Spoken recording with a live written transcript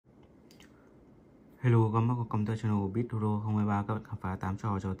Hello, các bác welcome to channel Pigster 023. Các bạn khám phá 8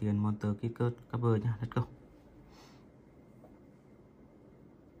 trò tiền Monster Kit Cover nhá. Let's go.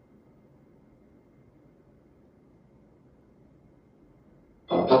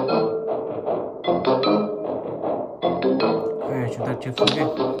 Ok, chúng ta chơi full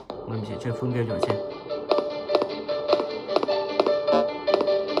game. Mình sẽ chơi full game cho bạn xem.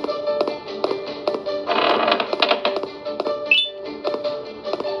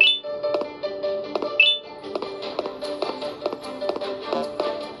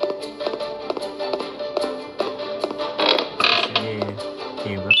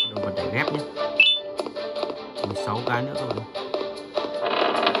 Tìm các đồ vật để ghép nhé. 16 cái nữa các bạn.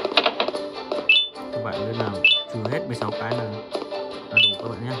 Các bạn nên làm trừ hết 16 cái là đủ các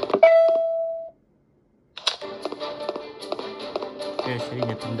bạn nhé. Ok, sẽ đi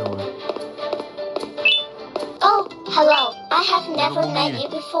nhặt thêm đồ này. Oh, hello. I have never met you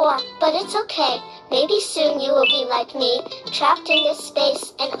before, but it's okay. Maybe soon you will be like me, trapped in this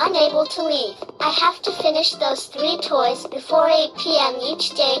space and unable to leave. I have to finish those 3 toys before 8 p.m.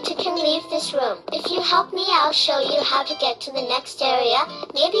 each day to can leave this room. If you help me, I'll show you how to get to the next area.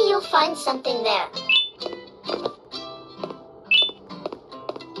 Maybe you'll find something there.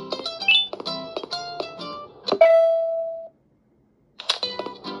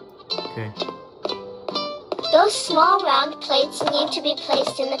 Okay. Those small round plates need to be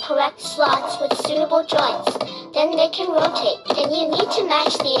placed in the correct slots with suitable joints. Then they can rotate, and you need to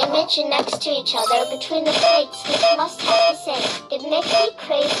match the image next to each other between the plates, which must have the same. It makes me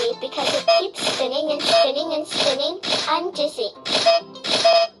crazy because it keeps spinning and spinning and spinning. I'm dizzy.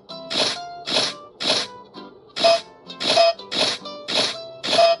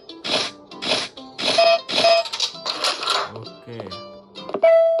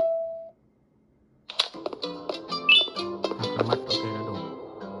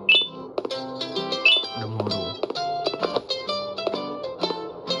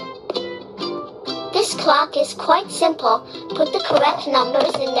 This clock is quite simple. Put the correct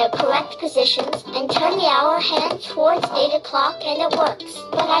numbers in their correct positions and turn the hour hand towards 8 o'clock and it works.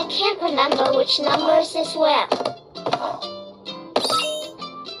 But I can't remember which numbers is where.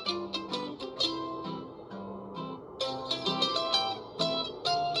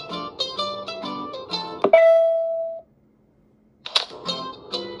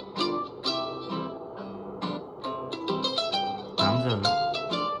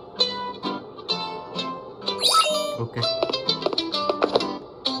 Ok.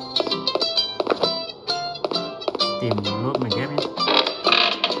 Tìm nốt mình ghép nhé.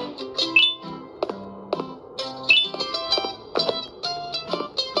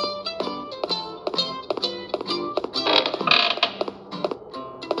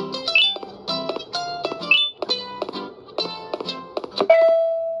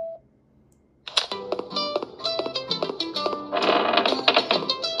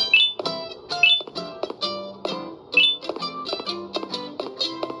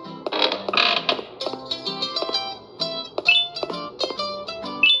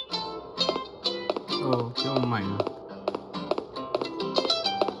 Cái mảnh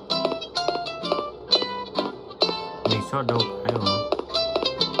mình sót đâu phải rồi.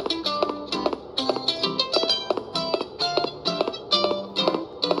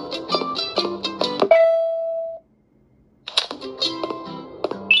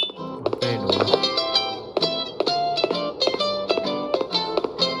 Ok, đủ.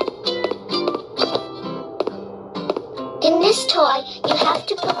 In this toy, you have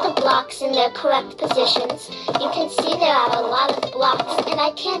to put the blocks in their correct positions. You can see there are a lot of blocks, and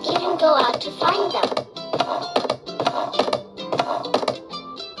I can't even go out to find them.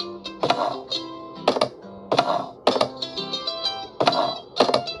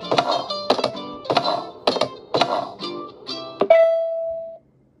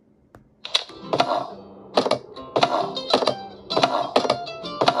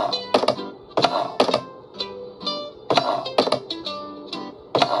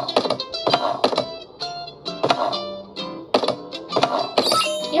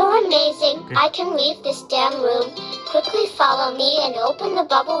 You're amazing. I can leave this damn room. Quickly follow me and open the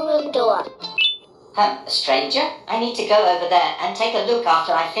bubble room door. Stranger, I need to go over there and take a look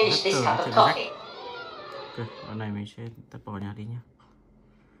after I finish this cup of coffee. Ok, ở này mình sẽ tắt bỏ nhà đi nhé.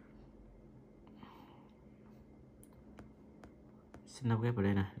 Xin lắp ghép vào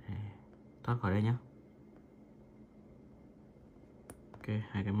đây này để thoát khỏi đây nhé. Ok,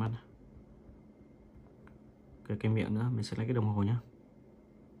 2 cái mắt. Ok, cái miệng nữa mình sẽ lấy cái đồng hồ nhé.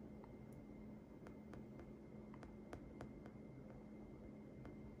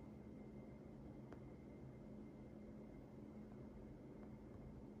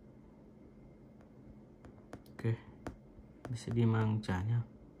 Ok, mình sẽ đi mang trả nhá.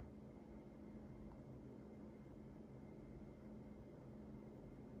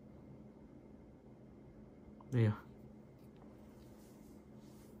 Đây à.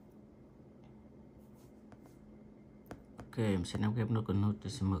 Ok, mình sẽ nắp ghép nốt con nốt để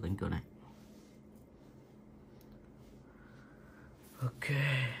sẽ mở cánh cửa này. Ok,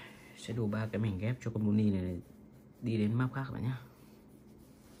 sẽ đủ 3 cái mảnh ghép cho con Bonnie này đi đến map khác các bạn nhé.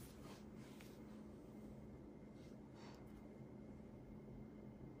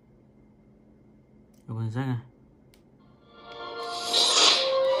 Con rác này.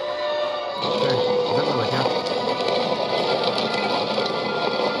 Ok, rất là bật nha.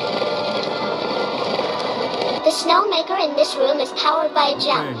 The snowmaker in this room is powered by a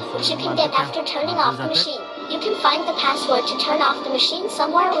gem, which you can get after turning off the machine. You can find the password to turn off the machine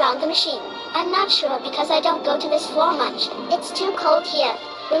somewhere around the machine. I'm not sure because I don't go to this floor much. It's too cold here.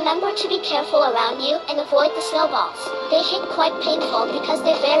 Remember to be careful around you and avoid the snowballs. They hit quite painful because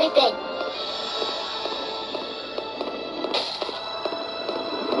they're very big.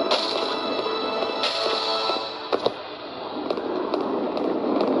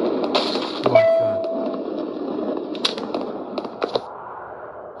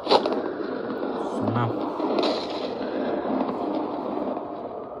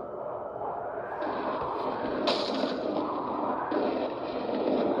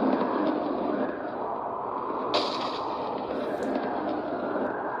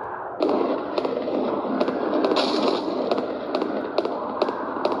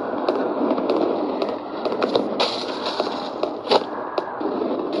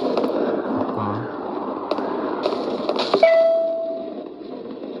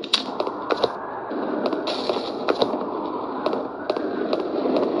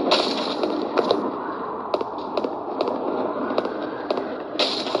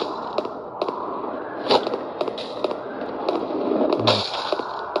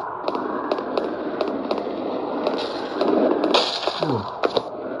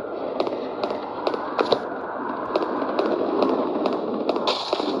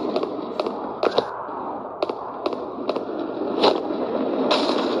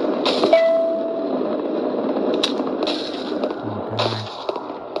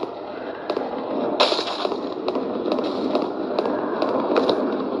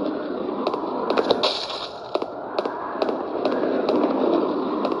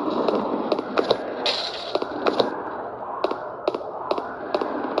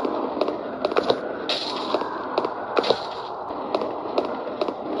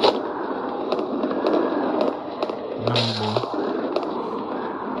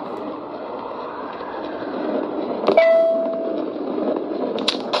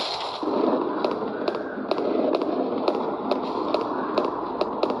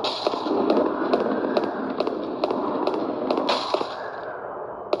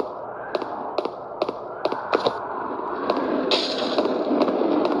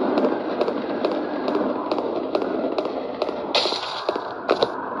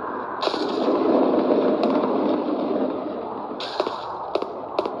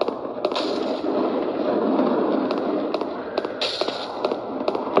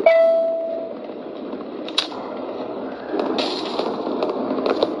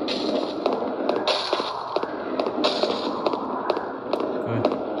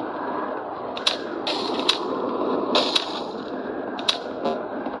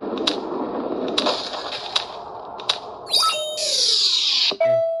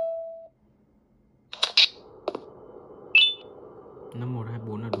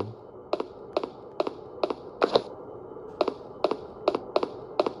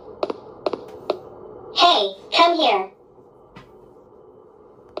 Hey, come here.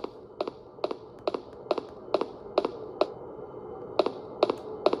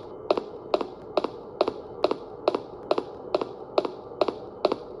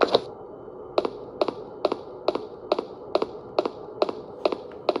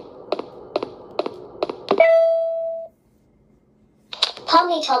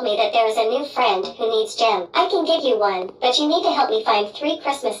 Pomni told me that there is a new friend who needs gem. I can give you one, but you need to help me find 3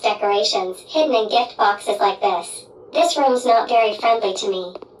 Christmas decorations hidden in gift boxes like this. This room's not very friendly to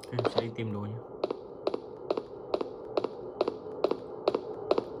me. Em sẽ đi tìm đồ nhé.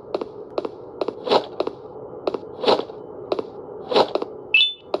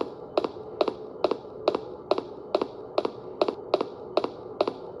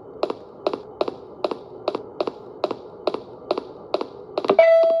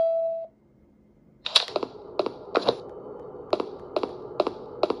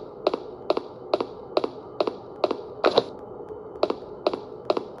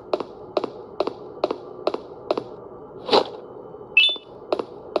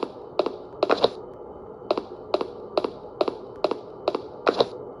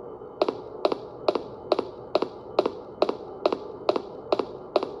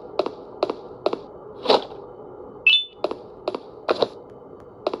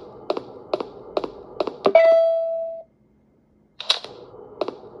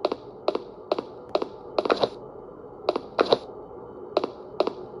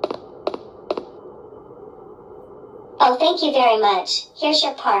 thank you very much. Here's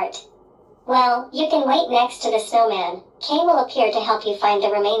your part. Well, you can wait next to the snowman. Kay will appear to help you find the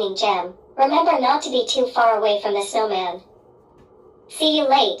remaining gem. Remember not to be too far away from the snowman. See you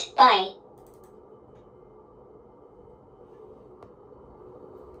late. Bye.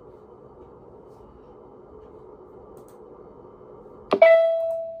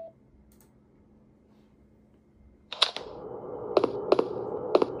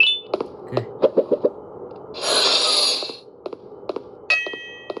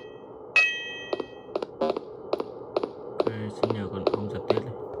 Xin nhờ con ông giật tuyết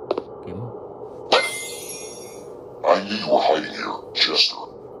này. Kiếm không? I knew you were hiding here, Chester.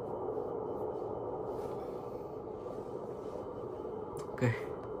 Ok.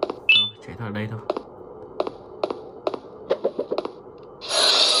 Rồi, chạy thoát đây thôi.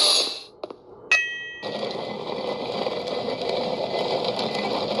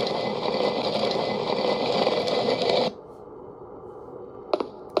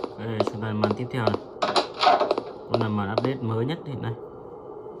 Ok, chúng ta màn tiếp theo này. Con là màn update mới nhất hiện nay.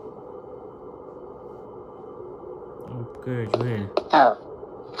 Ok, chú hề này. Oh.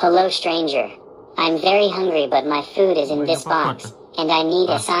 Hello, stranger. I'm very hungry, but my food is in this box, and I need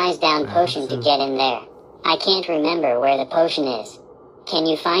a size-down potion to get in there. I can't remember where the potion is. Can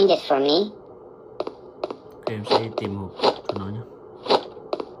you find it for me? Ok, em sẽ tìm hộp cho nó nhé.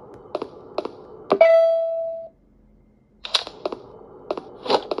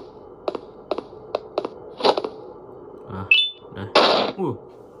 À, đây.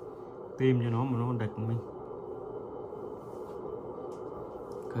 Tìm cho nó mà nó còn đạch của mình.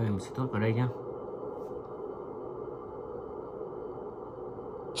 Ok, mình sẽ thoát vào đây nhá.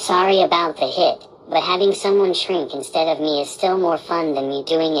 Sorry about the hit, but having someone shrink instead of me is still more fun than me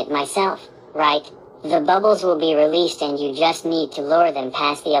doing it myself, right? The bubbles will be released and you just need to lure them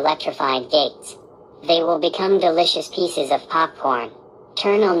past the electrified gates. They will become delicious pieces of popcorn.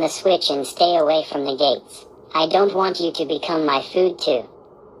 Turn on the switch and stay away from the gates. I don't want you to become my food too.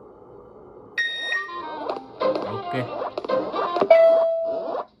 Ok.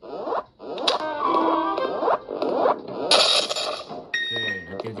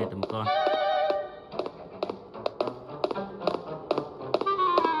 Đã tiêu diệt được một con.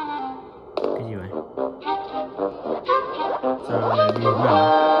 Cái gì vậy? Sao lại đi hướng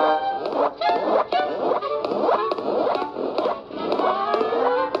nào?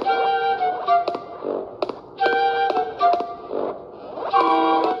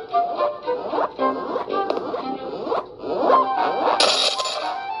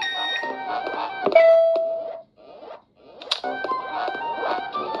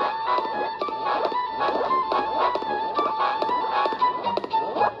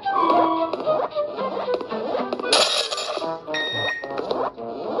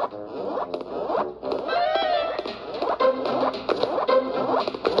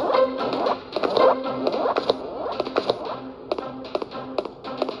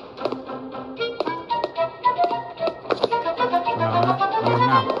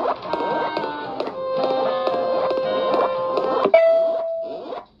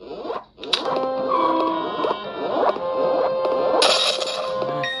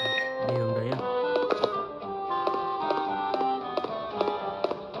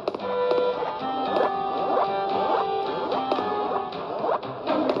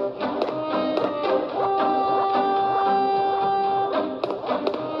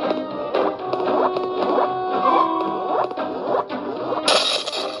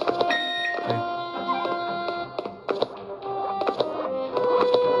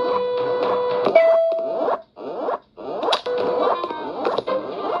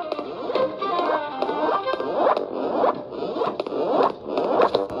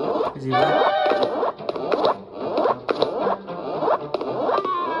 Gì vậy?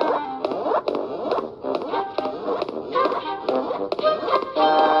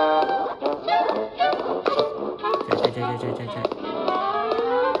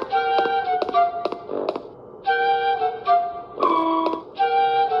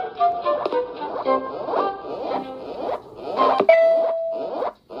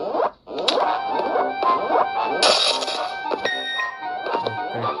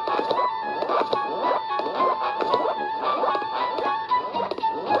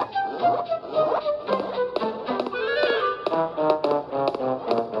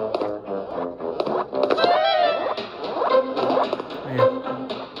 Chạy.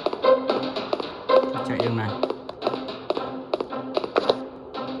 Chạy đường này.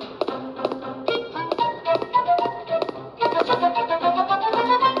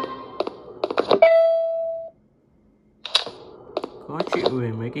 Khó chịu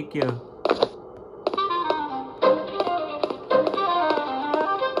về mấy cái kia.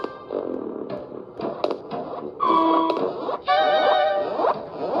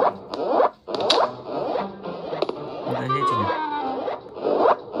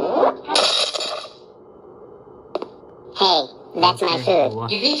 That's my food.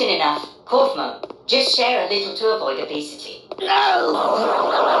 You've eaten enough. Korfmo, just share a little to avoid obesity.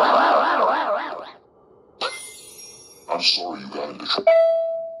 I'm sorry you got into trouble.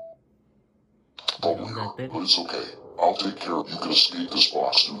 But it's okay. I'll take care of you. Can escape this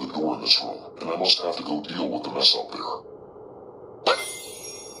box through the door in this room, and I must have to go deal with the mess out there.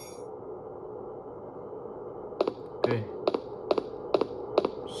 Ok.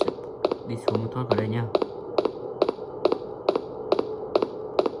 Sẽ đi xuống thoát khỏi đây nha.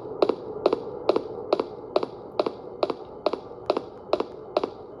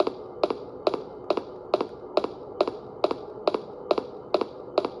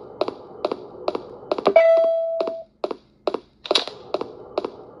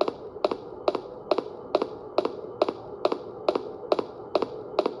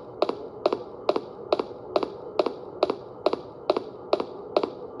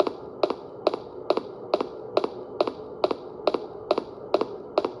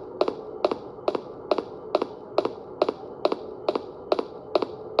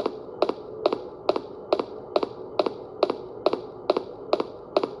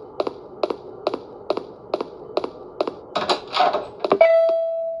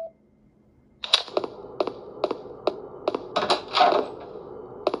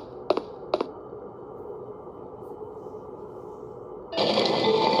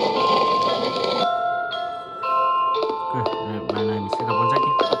 Bài này mình sẽ gặp con rách nhé.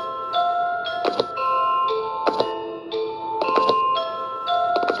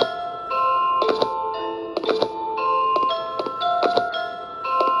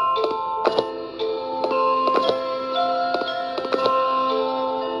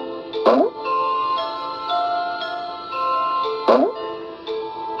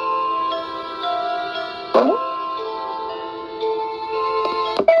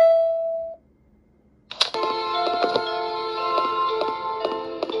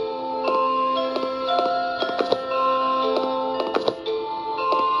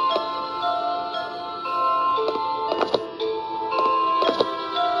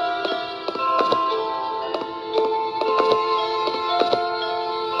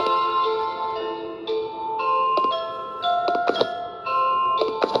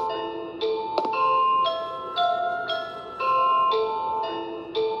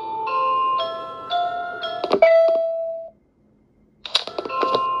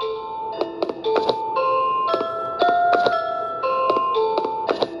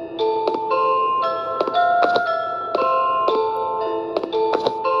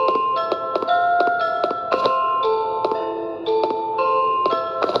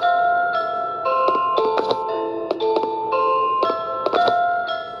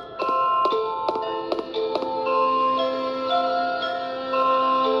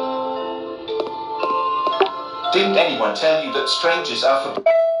 Didn't anyone tell you that strangers are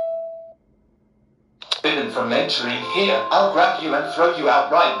forbidden from entering here? I'll grab you and throw you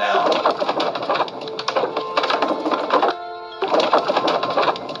out right now.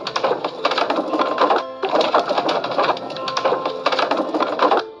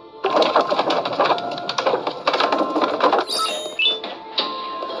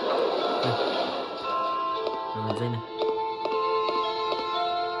 Dây này.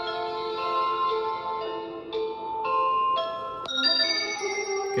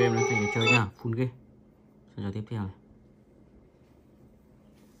 Ok, em đang thành chơi nha, full game. Sẽ trò tiếp theo này.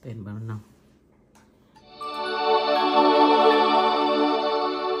 Tên Banban 5.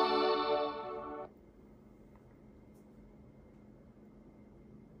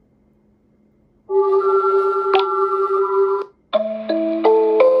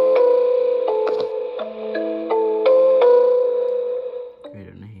 Ok,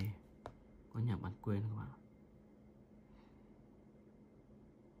 đoạn này có nhạc bản quyền các bạn.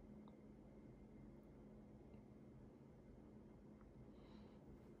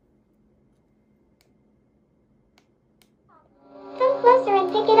 Come closer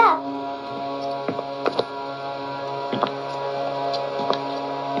and pick it up.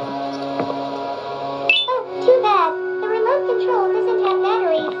 Oh, too bad. The remote control doesn't have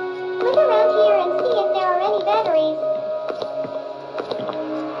batteries. Look around here and see if there are any batteries.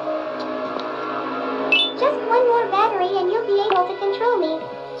 Just one more battery and you'll be able to control me.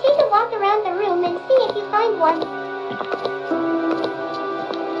 Take a walk around the room and see if you find one.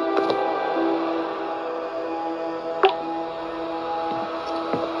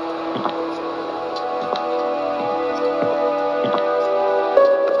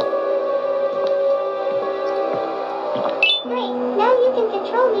 Great, now you can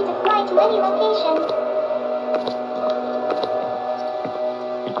control me to fly to any location.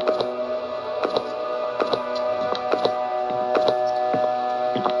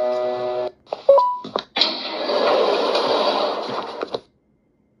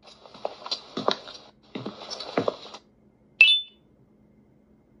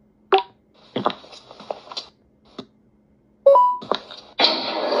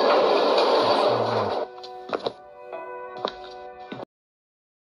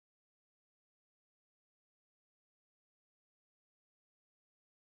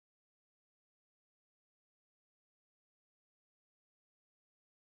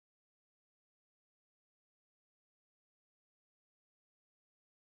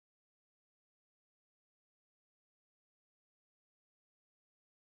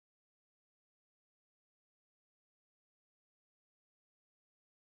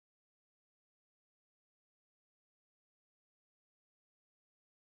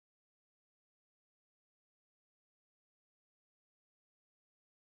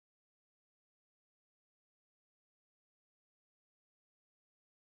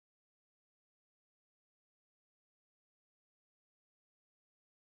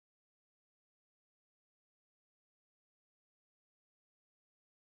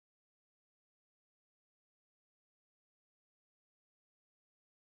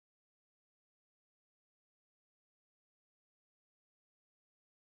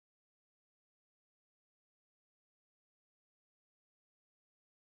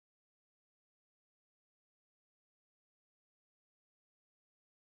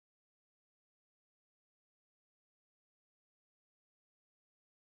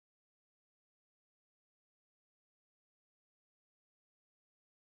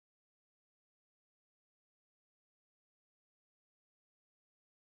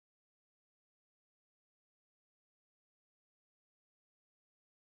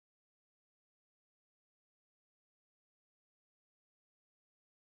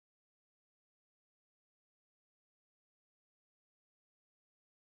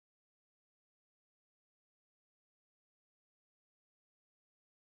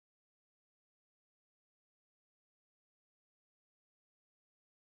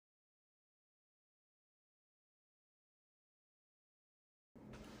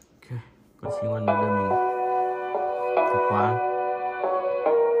 Con xi ngoan nó đưa mình từ khóa.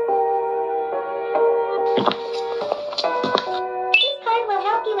 This card will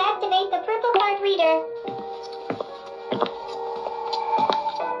help you activate the purple card reader.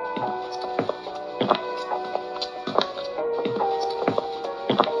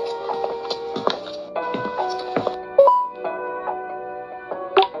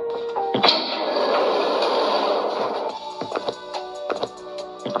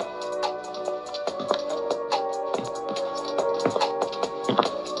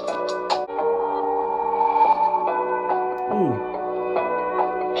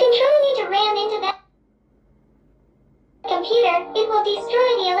 Control me to ram into that computer. It will destroy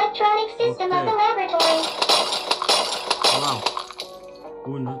the electronic system of the laboratory. Wow.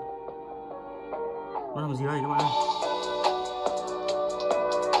 Ui nó làm gì đây các bạn ơi?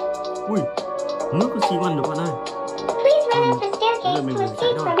 Ui, nước có xi ngoan được các bạn ơi. Please run up the staircase to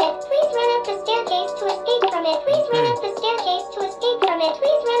escape from it. Please run up the staircase to escape from it. Please run up the staircase to escape from it.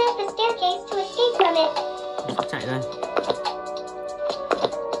 Please run up the staircase to escape from it. Chạy đây.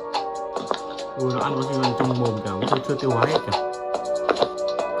 Ui, nó ăn có xi ngoan trong mồm cả, chưa tiêu hóa hết kìa.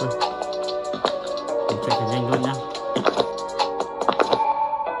 Mình chạy thật nhanh luôn nhá.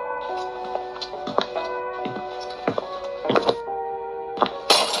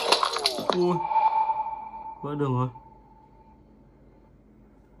 Ui, vỡ đường rồi.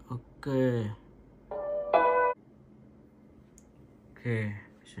 Ok,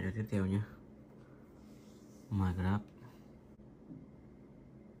 sẽ tiếp theo nhé. Oh my god.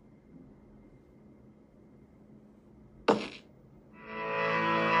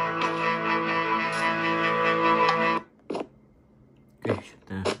 Ok, chúng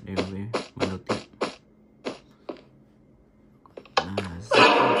ta đến với màn đầu tiên.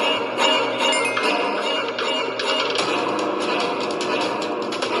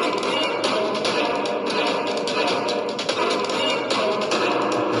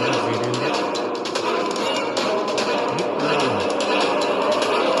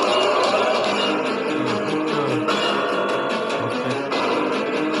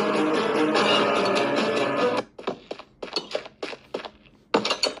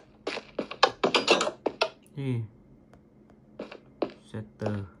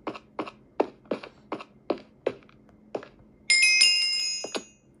 Setter.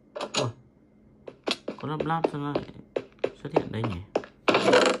 Ủa, có lắp lắp sao lại xuất hiện đây nhỉ?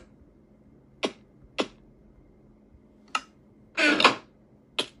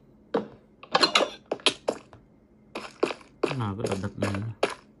 Cái nào cứ đập này nữa.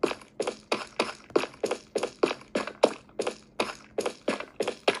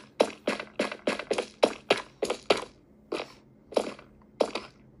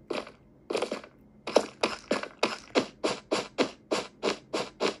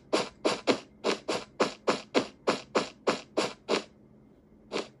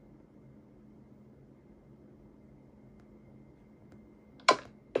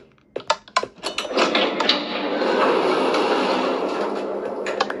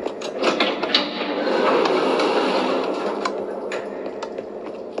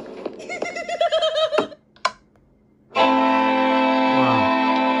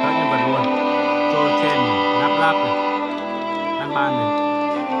 Banban này,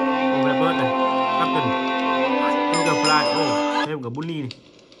 Grimace này, Garten, Nibbler, thêm cả Bunny này.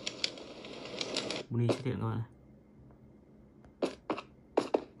 Bunny xuất hiện các bạn.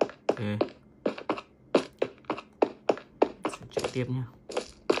 Ok, sẽ chạy tiếp nhá.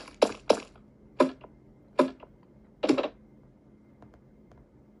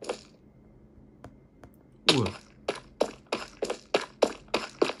 Ui,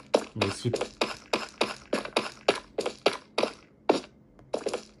 để xịt.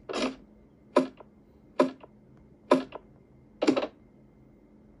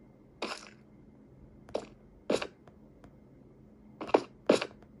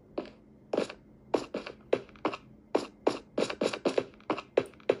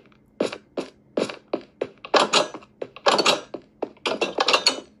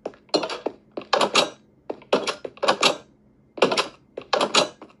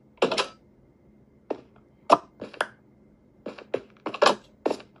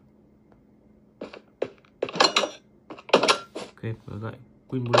 Ok, và gậy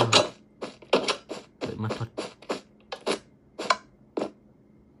Nibbler, gậy ma thuật.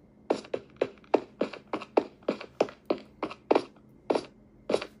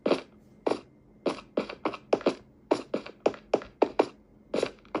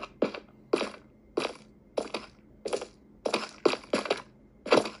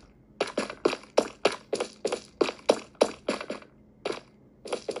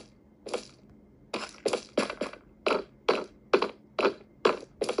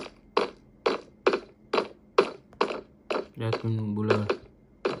 Dragon Buller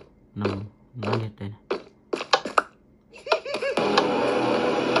nằm nó nhiệt đây này.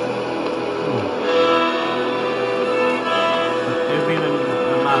 Cái viên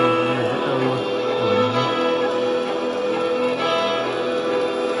Banban này là rất lâu luôn.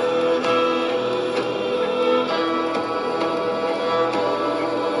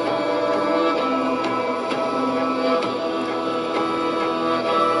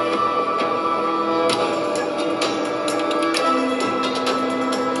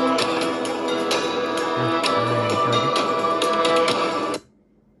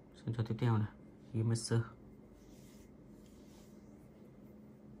 Cho tiếp theo này, Grimace.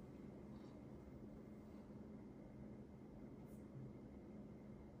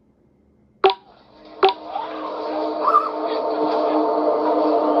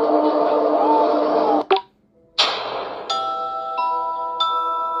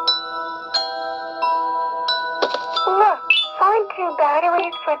 Look, find 2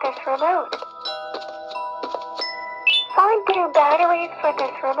 batteries for this remote. Find 2 batteries for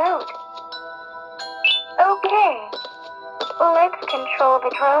this remote. Okay. Let's control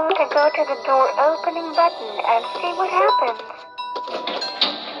the drone to go to the door opening button and see what happens.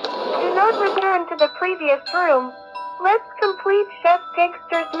 Do not return to the previous room. Let's complete Chef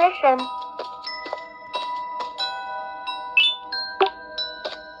Pigster's mission.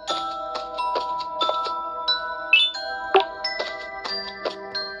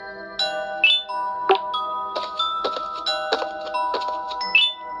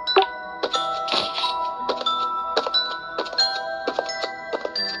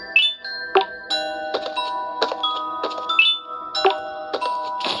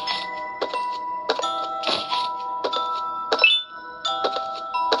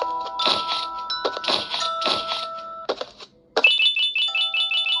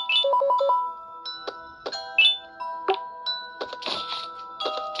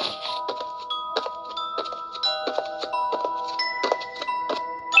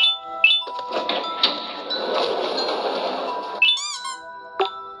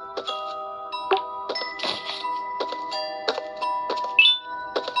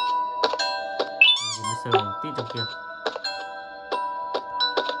 Tí trong kia.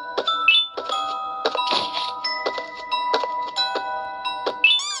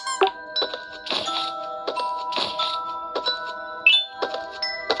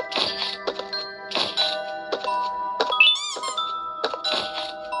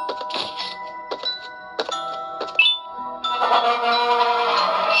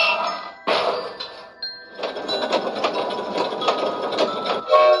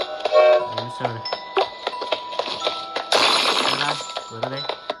 Vừa ra đây.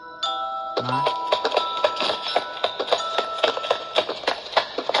 Đó.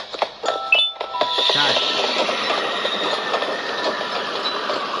 Rồi.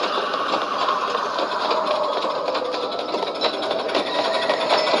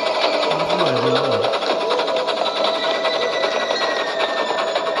 Không mở được đâu rồi.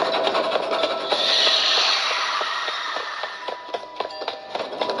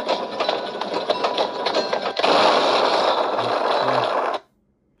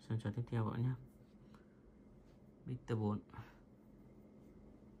 Cho tiếp theo bạn nhé. Pigster 4.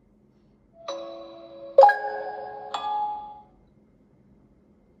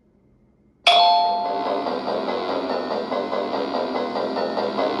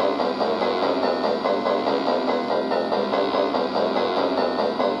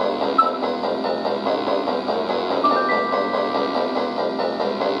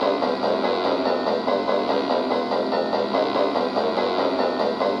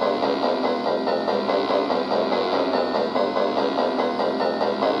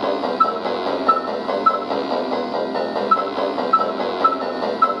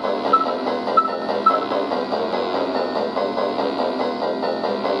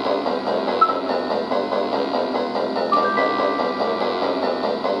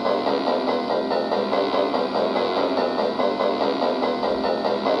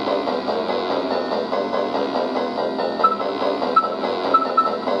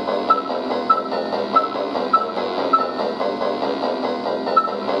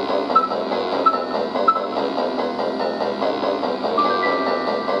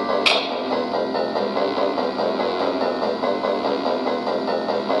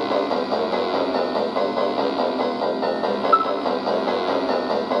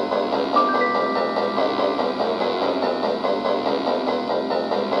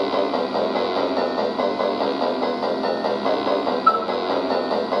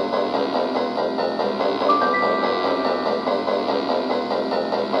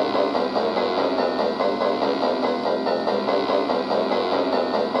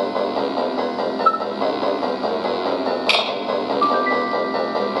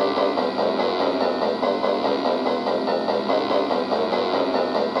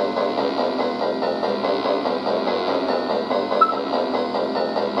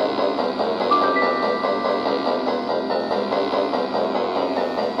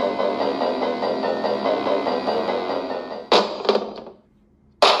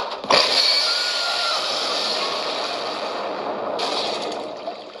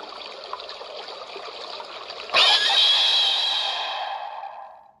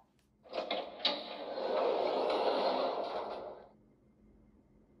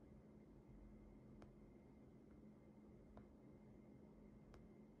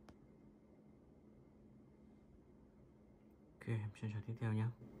 em xem trò tiếp theo nhé.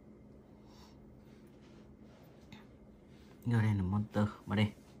 Giờ đây là monster, vào đây.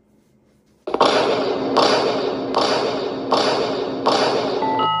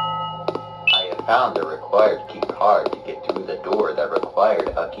 I have found the required key card to get through the door that required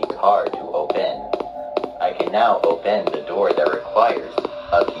a key card to open. I can now open the door that requires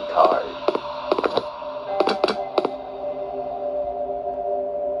a key card.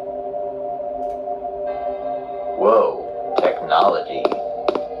 Whoa, technology.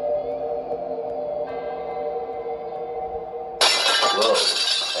 Whoa,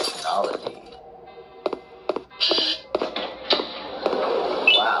 technology.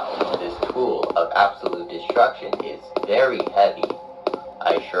 Wow, this tool of absolute destruction is very heavy.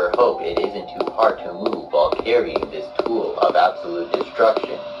 I sure hope it isn't too hard to move while carrying this tool of absolute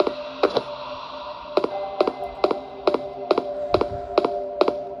destruction.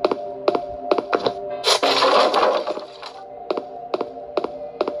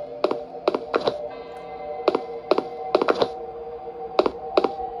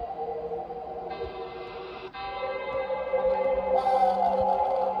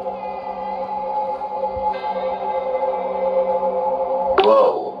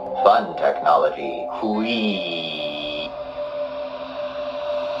 Whoa, fun technology. Whee!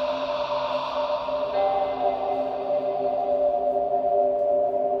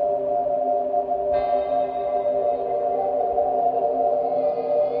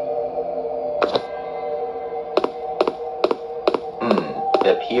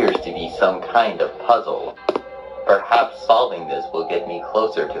 It appears to be some kind of puzzle. Perhaps solving this will get me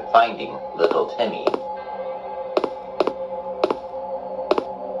closer to finding little Timmy.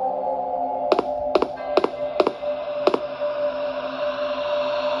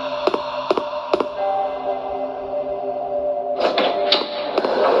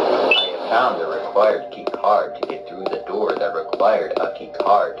 Found the required key card to get through the door that required a key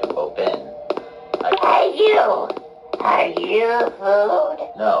card to open. Are you food?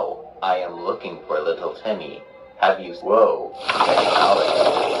 No, I am looking for little Timmy. Have you... Whoa,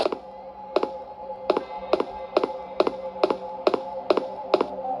 technology.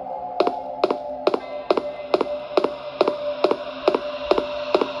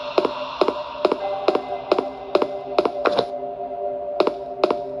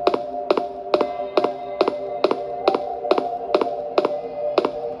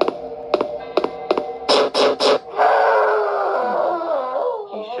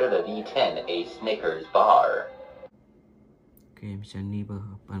 Should have eaten a Snickers bar. Ok, em sẽ Nibbler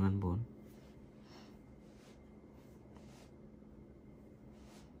Banban 4.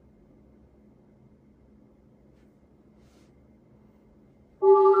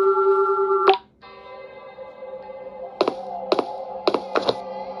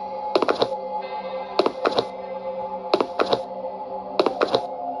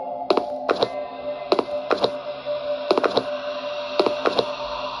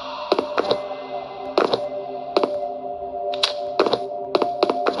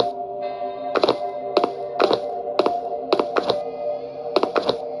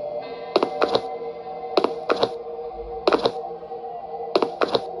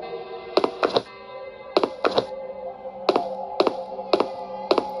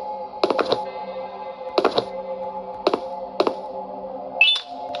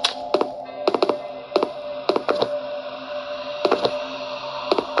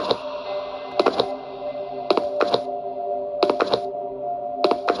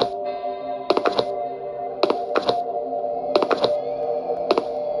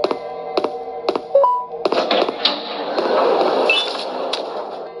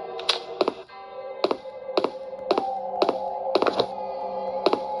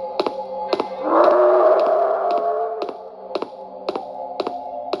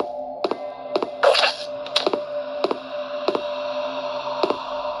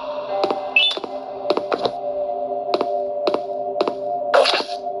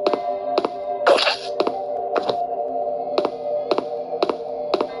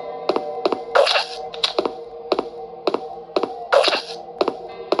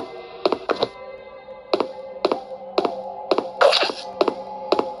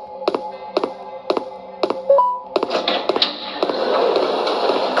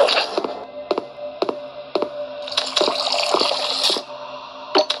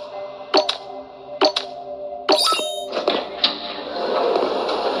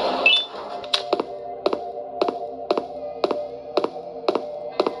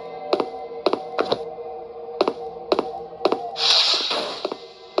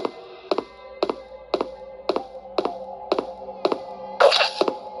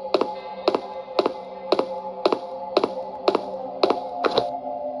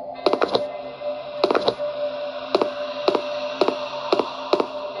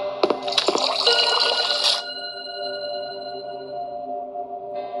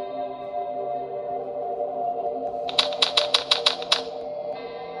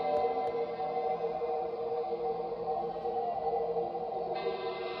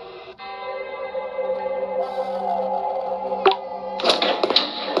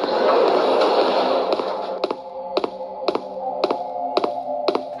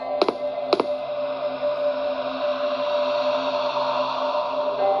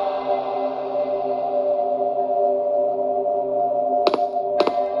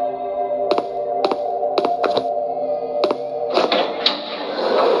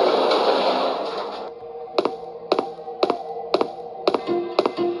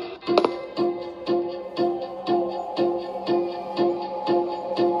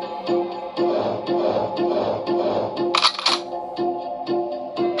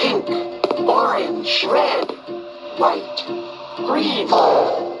 Green.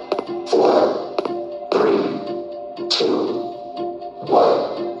 5, 4, 3, 2, 1.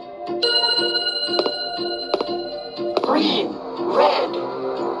 Green, red,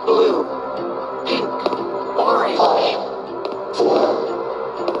 blue, pink, orange. 5, 4,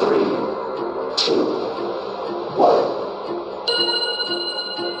 3, 2, 1.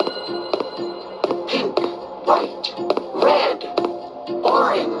 Pink, white, red,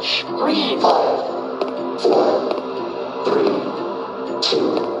 orange, green. 5, 4, 3, 2,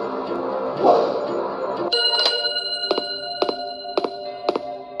 1.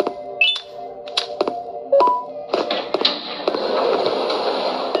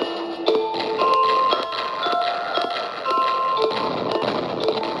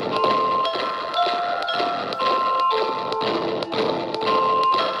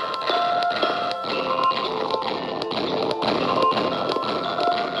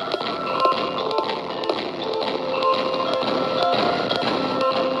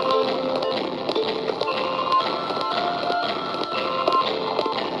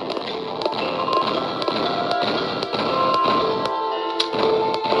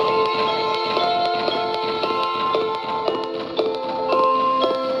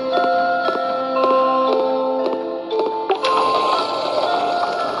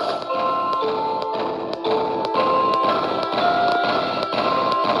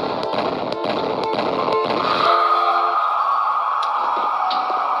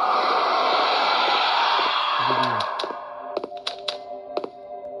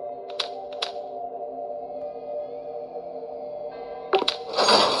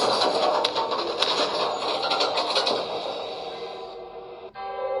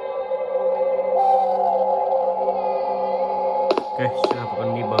 Ok, sẽ là một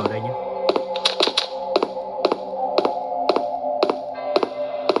con Nibbler đây nhé.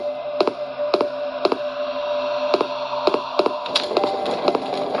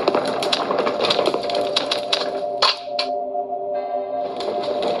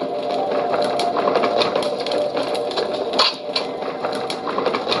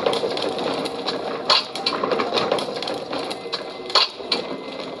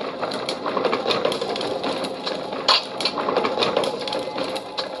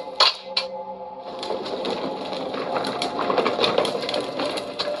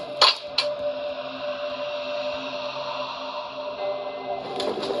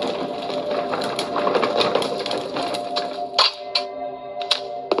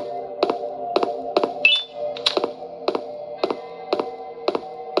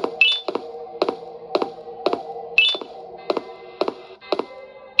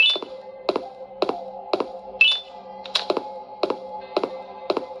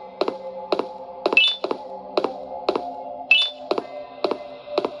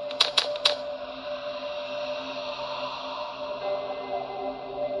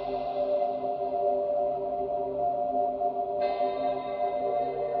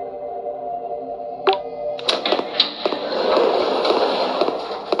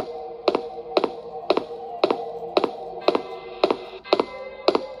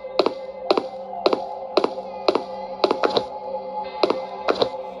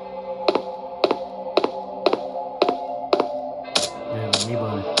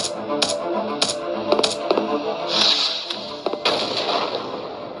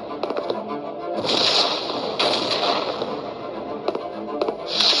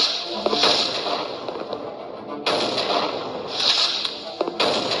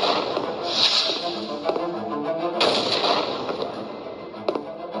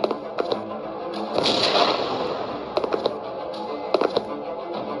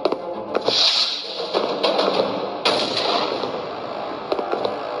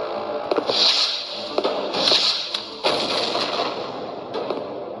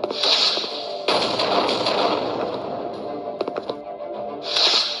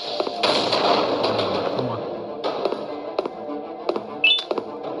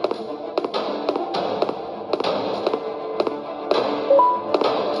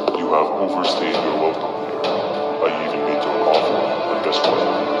 overstayed your welcome here. I even made you an offer, but guess what?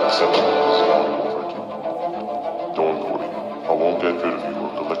 Accepting it is long overdue. Don't worry, I won't get rid of you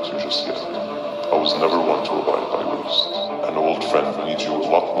or collect you just yet. I was never one to abide by rules. An old friend who needs you a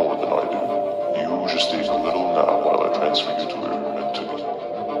lot more than I do. You just take a little now while I transfer you to where you're meant to be.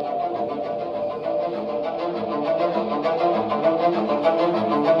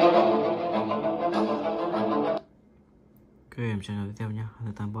 Ok, em sẽ nói tiếp theo nhé,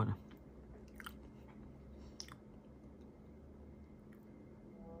 là tam bot này.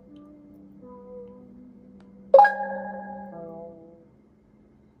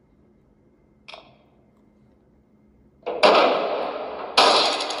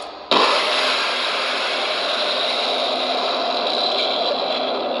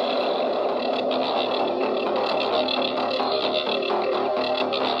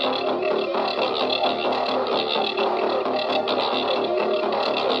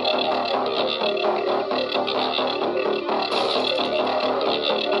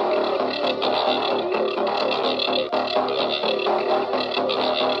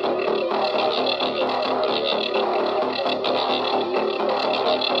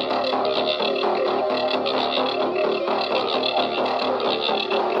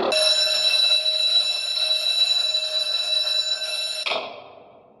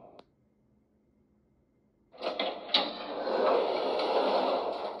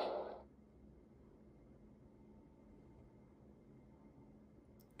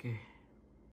 Ok.